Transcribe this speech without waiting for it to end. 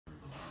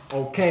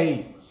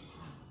Okay,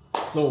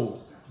 so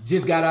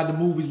just got out the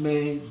movies,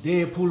 man.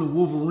 Deadpool and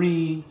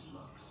Wolverine,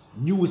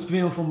 newest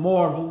film from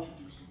Marvel.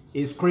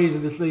 It's crazy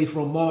to say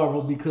from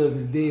Marvel because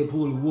it's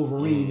Deadpool and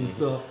Wolverine and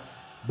stuff.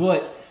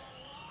 But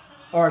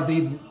are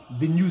they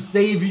the new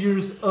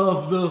saviors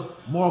of the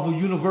Marvel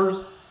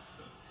universe?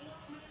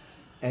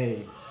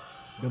 Hey,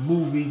 the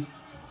movie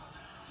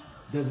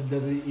does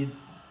it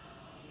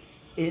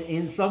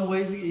in some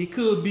ways it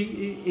could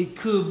be it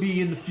could be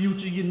in the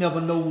future. You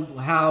never know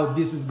how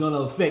this is gonna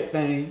affect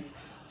things.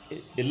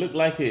 It looked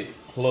like it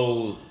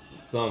closed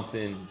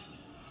something,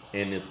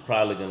 and it's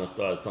probably gonna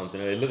start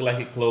something. It looked like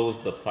it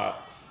closed the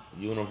Fox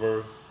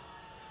universe,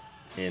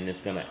 and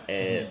it's gonna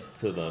add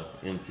to the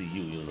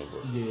MCU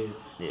universe.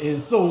 Yeah.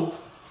 And so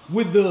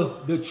with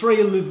the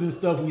trailers and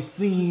stuff, we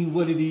seen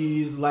what it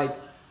is. Like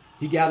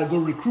he gotta go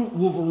recruit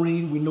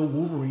Wolverine. We know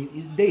Wolverine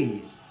is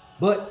dead.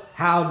 But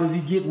how does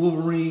he get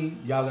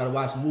Wolverine? Y'all gotta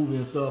watch the movie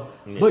and stuff.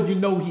 Yeah. But you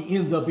know he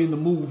ends up in the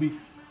movie.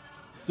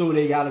 So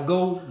they gotta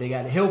go, they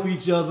gotta help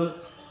each other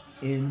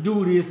and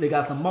do this. They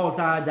got some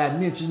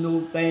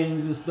multi-dimensional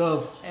things and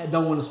stuff. I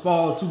don't want to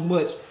spoil too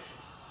much.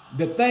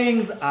 The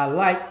things I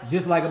like,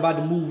 dislike about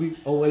the movie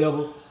or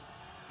whatever,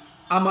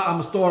 I'm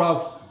gonna start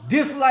off.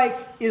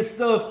 Dislikes is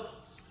stuff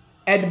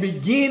at the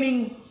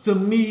beginning. To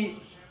me,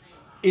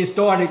 it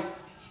started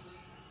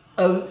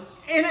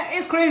and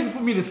it's crazy for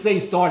me to say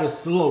started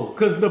slow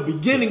because the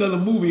beginning of the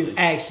movie is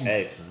action.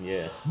 Action,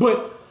 yeah.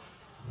 But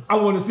I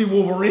want to see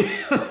Wolverine.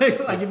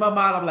 Like in my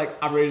mind, I'm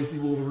like, I'm ready to see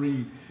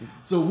Wolverine.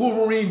 So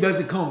Wolverine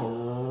doesn't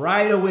come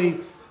right away,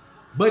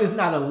 but it's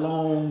not a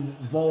long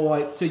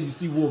void till you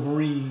see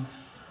Wolverine.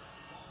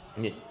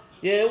 Yeah,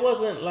 it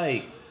wasn't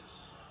like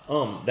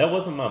that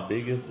wasn't my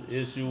biggest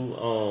issue.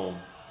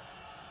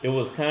 It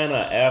was kind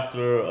of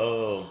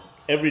after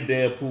every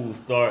Deadpool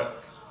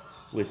starts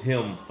with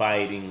him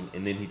fighting,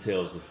 and then he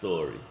tells the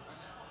story,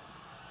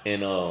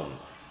 and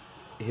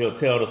he'll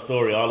tell the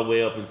story all the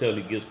way up until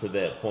he gets to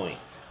that point.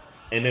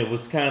 And it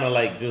was kind of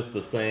like just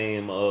the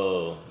same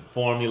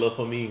formula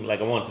for me.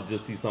 Like I wanted to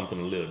just see something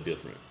a little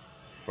different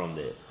from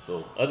that.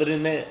 So other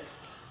than that,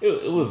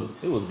 it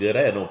was good.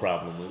 I had no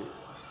problem with it.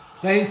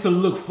 Things to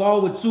look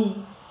forward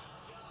to.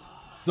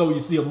 So you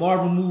see a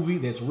Marvel movie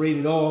that's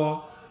rated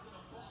R.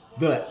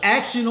 The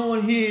action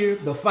on here,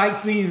 the fight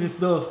scenes and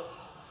stuff,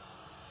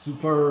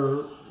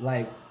 superb.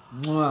 Like,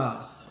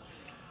 mwah.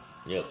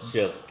 Yep,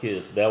 chef's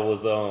kiss. That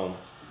was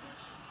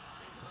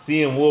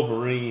seeing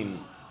Wolverine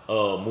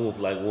move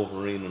like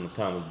Wolverine in the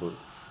comic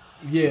books.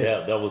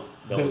 Yes, that was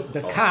the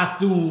awesome.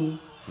 costume.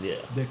 Yeah,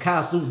 the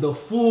costume, the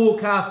full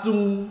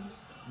costume.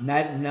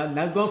 Not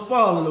gonna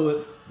spoil a little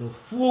bit. The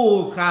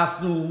full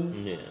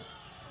costume. Yeah,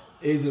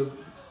 is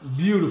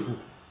beautiful.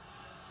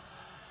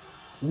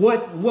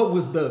 What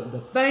was the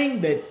thing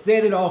that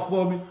set it off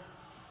for me?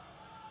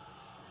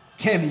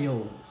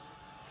 Cameos.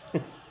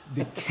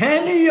 The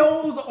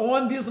cameos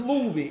on this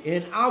movie,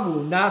 and I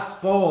will not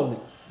spoil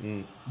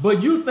it.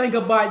 But you think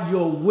about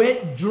your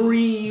wet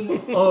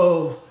dream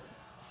of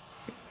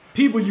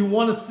people you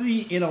want to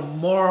see in a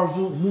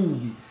Marvel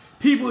movie.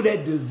 People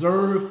that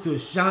deserve to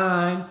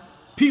shine.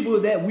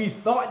 People that we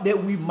thought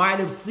that we might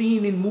have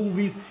seen in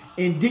movies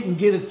and didn't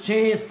get a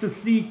chance to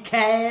see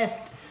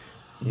cast.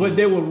 But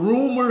there were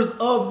rumors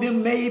of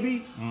them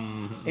maybe.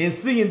 And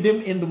seeing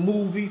them in the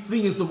movie,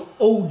 seeing some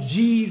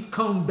OGs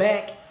come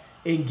back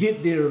and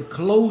get their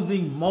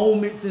closing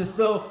moments and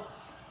stuff.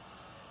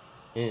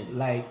 and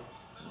Like,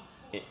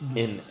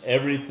 in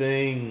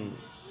everything,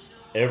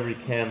 every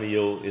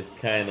cameo is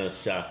kind of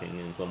shocking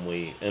in some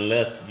way.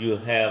 Unless you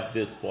have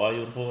this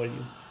spoiled for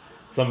you,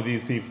 some of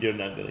these people you're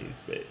not gonna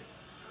expect.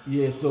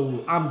 yeah,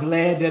 so I'm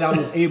glad that I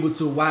was able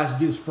to watch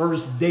this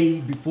first day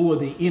before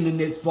the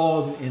internet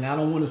spoils it, and I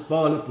don't want to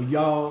spoil it for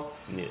y'all.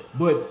 Yeah.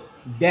 But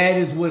that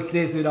is what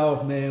sets it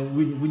off, man.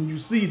 When you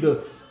see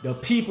the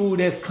people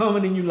that's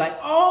coming and you like,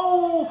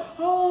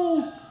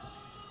 oh,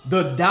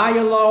 the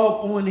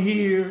dialogue on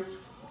here,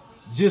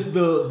 just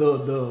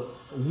the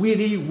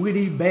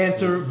witty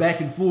banter back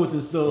and forth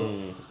and stuff.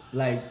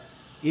 Like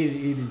it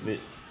is.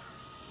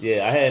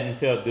 Yeah, I hadn't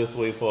felt this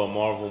way for a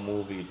Marvel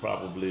movie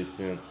probably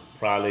since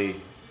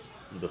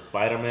the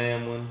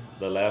Spider-Man one,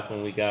 the last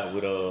one we got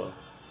with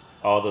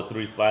all the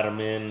three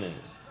Spider-Men,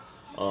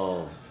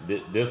 and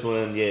this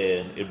one,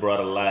 yeah, it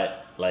brought a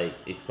lot like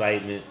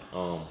excitement.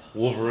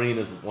 Wolverine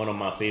is one of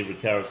my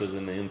favorite characters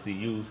in the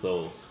MCU,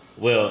 so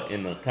well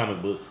in the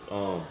comic books.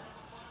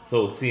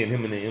 So seeing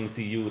him in the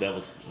MCU,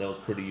 that was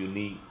pretty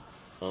unique.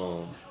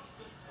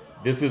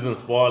 This isn't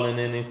spoiling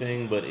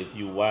anything, but if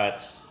you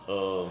watched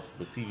the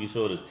TV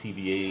show, the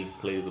TVA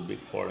plays a big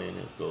part in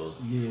it. So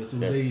yeah, so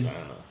that's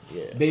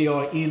they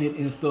are in it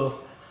and stuff.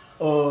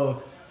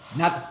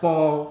 Not to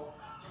spoil,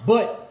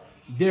 but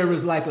there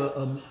is like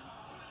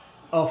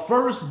a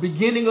first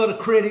beginning of the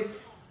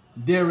credits.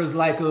 There is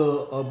like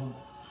a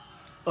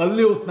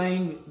little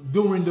thing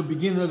during the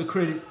beginning of the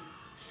credits.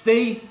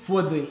 Stay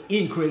for the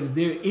end credits.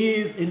 There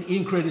is an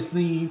end credit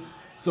scene,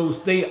 so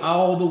stay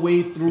all the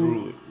way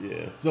through it.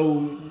 Yeah.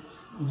 So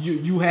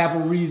you have a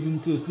reason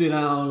to sit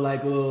down,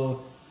 like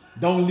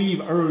don't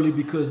leave early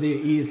because there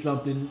is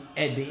something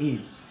at the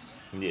end.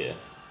 Yeah,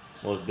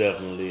 most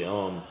definitely.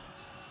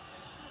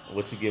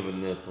 What you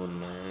giving this one,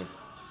 man?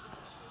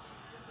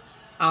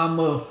 I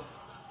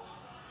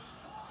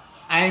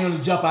ain't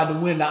gonna jump out the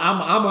window.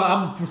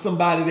 I'm for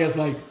somebody that's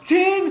like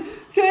 10.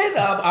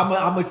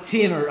 I'm a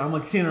tenor. I'm a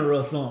tenor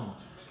or something.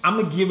 I'm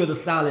gonna give it a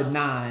solid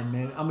 9,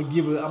 man. I'm gonna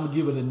give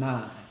it a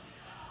 9.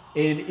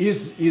 And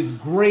it's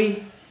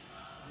great.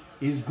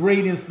 It's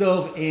great and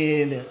stuff.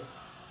 And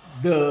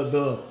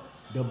the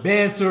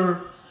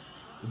banter,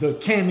 the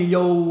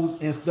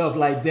cameos and stuff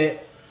like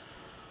that.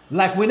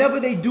 Like whenever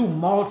they do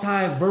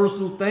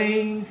multiversal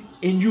things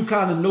and you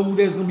kind of know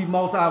there's gonna be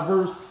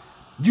multiverse,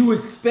 you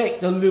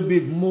expect a little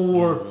bit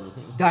more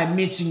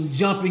dimension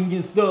jumping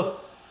and stuff.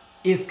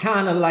 It's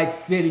kind of like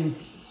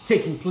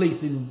taking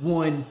place in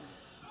one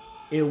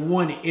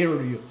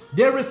area.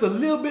 There is a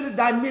little bit of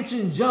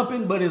dimension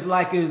jumping, but it's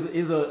like a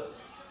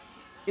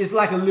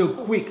little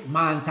quick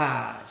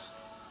montage.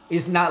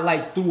 It's not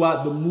like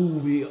throughout the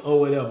movie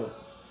or whatever.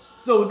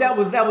 So that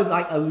was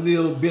like a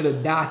little bit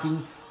of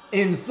docking.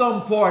 In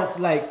some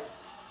parts, like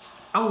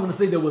I don't want to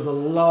say there was a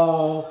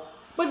law,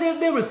 but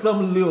there were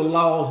some little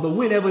laws. But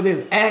whenever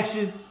there's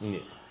action,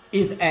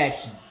 it's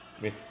action.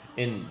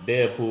 In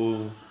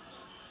Deadpool,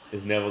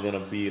 it's never gonna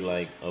be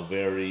like a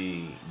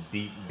very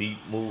deep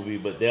movie,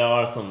 but there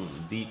are some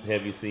deep,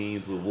 heavy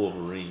scenes with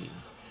Wolverine.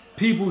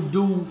 People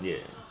do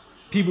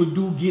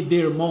get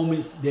their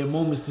moments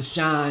to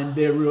shine,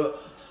 their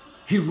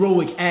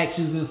heroic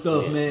actions and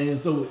stuff, man.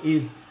 So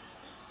is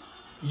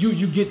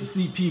you get to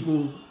see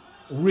people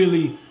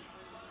really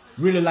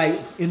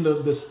like in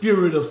the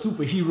spirit of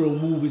superhero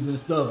movies and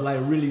stuff, like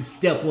really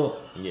step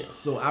up. Yeah.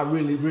 So I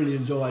really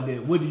enjoyed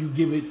that. What do you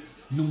give it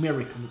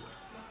numerically?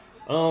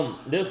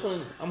 This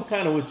one, I'm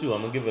kind of with you.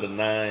 I'm gonna give it a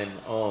 9.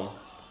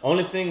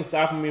 Only thing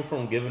stopping me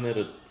from giving it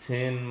a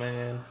 10,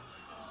 man.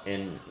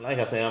 And like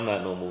I say, I'm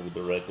not no movie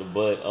director,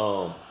 but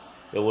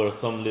there were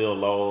some little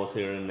laws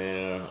here and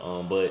there.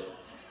 But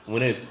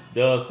when it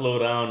does slow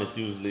down, it's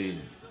usually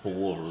for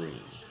Wolverine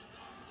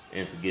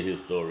and to get his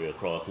story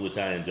across, which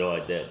I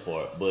enjoyed that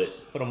part. But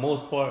for the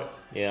most part,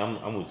 yeah,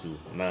 I'm with you.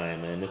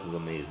 9, man. This is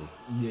amazing.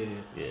 Yeah.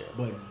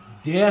 But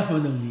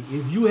definitely,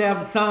 if you have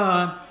the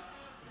time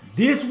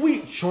this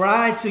week,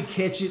 try to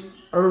catch it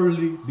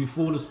early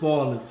before the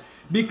spoilers,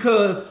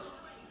 because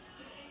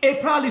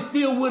it probably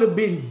still would have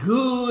been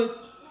good.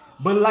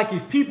 But like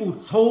if people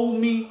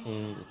told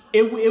me,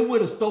 it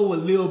would have stole a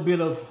little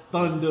bit of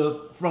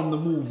thunder from the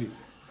movie.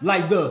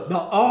 Like the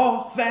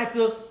awe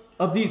factor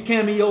of these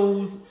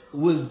cameos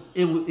was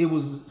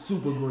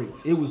super great.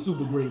 It was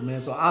super great,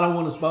 man. So I don't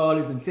want to spoil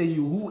this and tell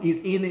you who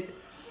is in it,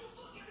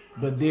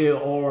 but there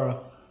are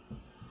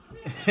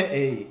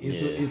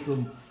it's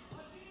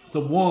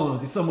some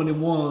ones. It's some of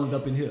them ones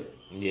up in here.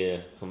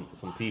 Yeah, some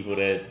people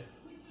that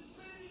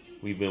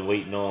we've been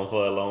waiting on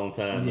for a long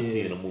time to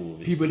see in a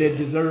movie. People that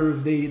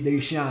deserve they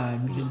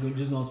shine. We're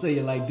just gonna say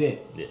it like that.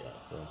 Yeah.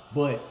 So,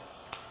 but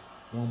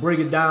we're gonna break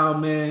it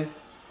down, man.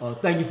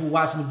 Thank you for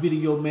watching the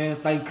video, man.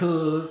 Thank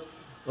Cuz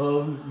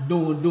doing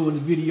the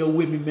video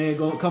with me, man.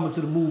 Coming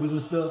to the movies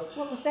and stuff.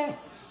 What was that?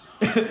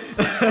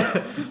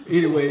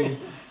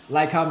 Anyways,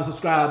 like, comment,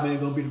 subscribe, man.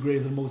 Gonna be the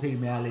greatest and most hated,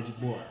 man. I'll let you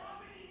boy.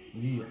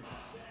 Yeah.